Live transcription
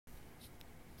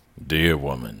Dear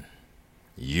woman,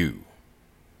 you,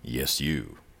 yes,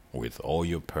 you, with all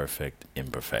your perfect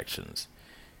imperfections,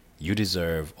 you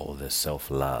deserve all the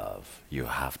self love you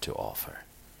have to offer.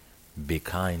 Be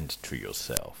kind to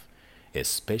yourself,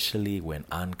 especially when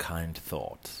unkind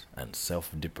thoughts and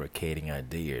self deprecating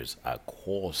ideas are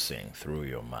coursing through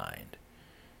your mind.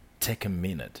 Take a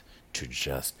minute to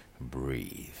just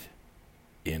breathe.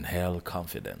 Inhale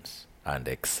confidence and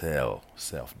exhale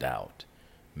self doubt.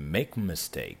 Make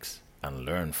mistakes and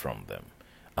learn from them,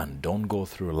 and don't go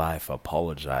through life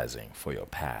apologizing for your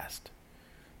past.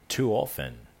 Too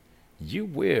often, you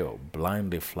will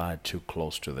blindly fly too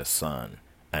close to the sun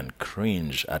and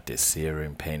cringe at the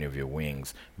searing pain of your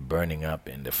wings burning up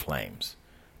in the flames.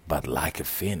 But like a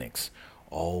phoenix,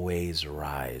 always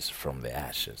rise from the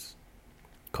ashes.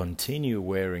 Continue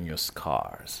wearing your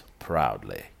scars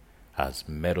proudly as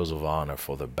medals of honor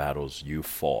for the battles you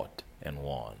fought and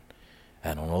won.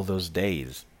 And on all those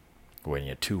days when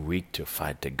you're too weak to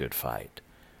fight the good fight,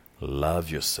 love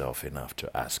yourself enough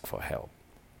to ask for help.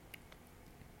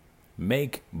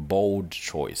 Make bold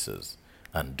choices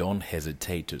and don't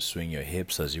hesitate to swing your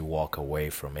hips as you walk away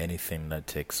from anything that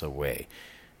takes away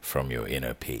from your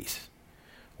inner peace.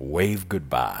 Wave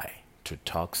goodbye to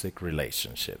toxic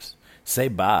relationships. Say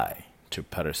bye to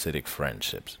parasitic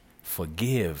friendships.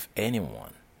 Forgive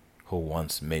anyone who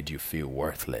once made you feel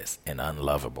worthless and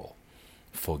unlovable.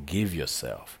 Forgive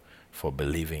yourself for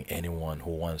believing anyone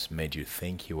who once made you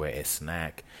think you were a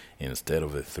snack instead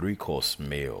of a three-course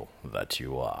meal that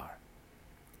you are.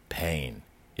 Pain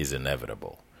is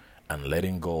inevitable, and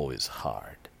letting go is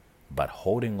hard, but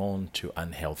holding on to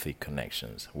unhealthy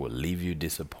connections will leave you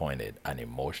disappointed and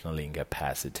emotionally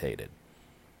incapacitated.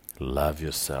 Love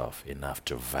yourself enough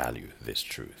to value this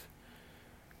truth.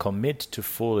 Commit to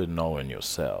fully knowing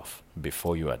yourself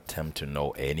before you attempt to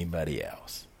know anybody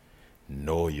else.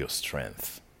 Know your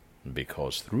strengths,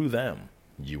 because through them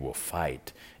you will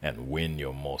fight and win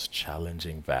your most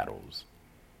challenging battles.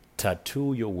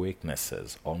 Tattoo your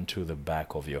weaknesses onto the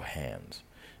back of your hands.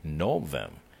 Know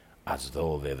them as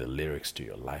though they're the lyrics to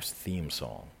your life's theme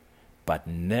song, but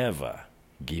never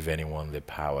give anyone the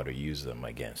power to use them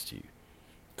against you.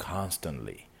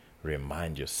 Constantly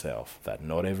remind yourself that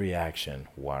not every action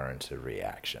warrants a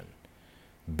reaction.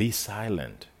 Be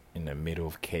silent in the middle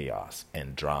of chaos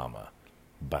and drama,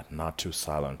 but not too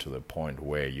silent to the point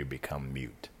where you become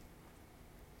mute.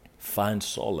 Find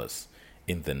solace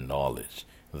in the knowledge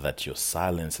that your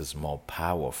silence is more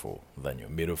powerful than your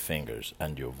middle fingers,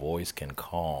 and your voice can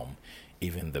calm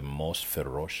even the most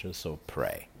ferocious of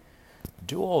prey.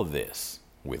 Do all this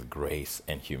with grace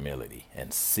and humility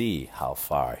and see how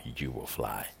far you will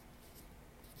fly.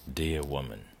 Dear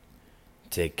woman,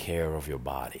 take care of your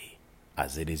body,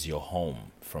 as it is your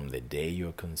home from the day you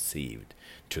are conceived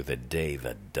to the day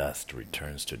that dust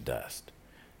returns to dust.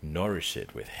 Nourish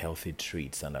it with healthy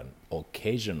treats and an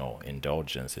occasional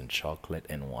indulgence in chocolate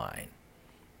and wine.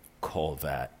 Call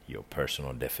that your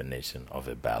personal definition of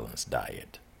a balanced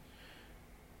diet.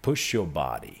 Push your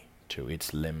body to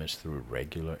its limits through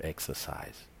regular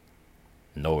exercise.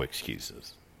 No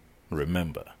excuses.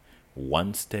 Remember,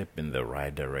 one step in the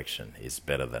right direction is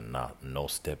better than no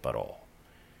step at all.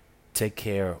 Take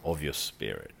care of your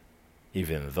spirit.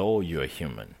 Even though you're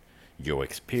human, your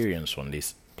experience on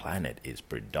this planet is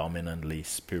predominantly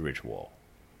spiritual.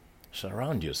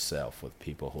 Surround yourself with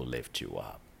people who lift you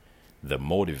up, the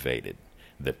motivated,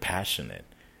 the passionate,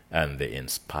 and the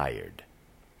inspired.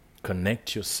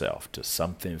 Connect yourself to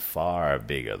something far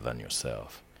bigger than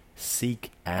yourself.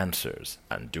 Seek answers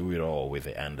and do it all with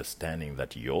the understanding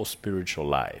that your spiritual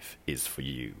life is for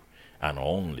you and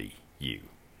only you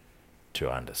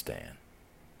to understand.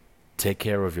 Take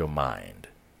care of your mind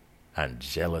and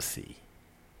jealousy.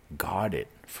 Guard it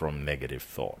from negative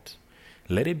thoughts.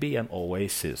 Let it be an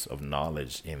oasis of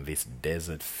knowledge in this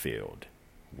desert filled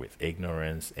with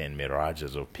ignorance and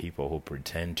mirages of people who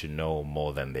pretend to know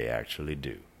more than they actually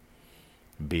do.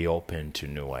 Be open to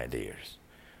new ideas,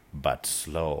 but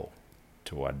slow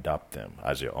to adopt them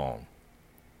as your own.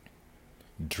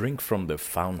 Drink from the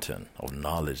fountain of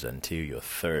knowledge until your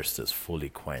thirst is fully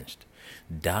quenched.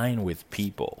 Dine with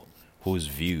people whose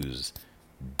views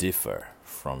differ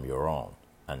from your own,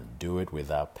 and do it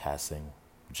without passing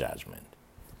judgment.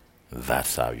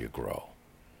 That's how you grow.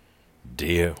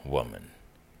 Dear woman,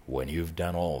 when you've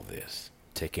done all this,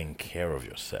 taken care of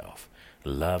yourself,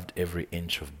 loved every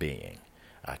inch of being,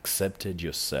 accepted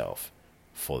yourself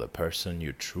for the person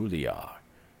you truly are,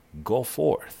 go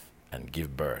forth and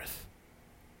give birth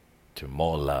to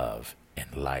more love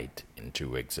and light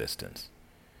into existence.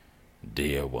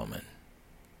 Dear woman,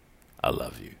 I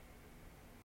love you.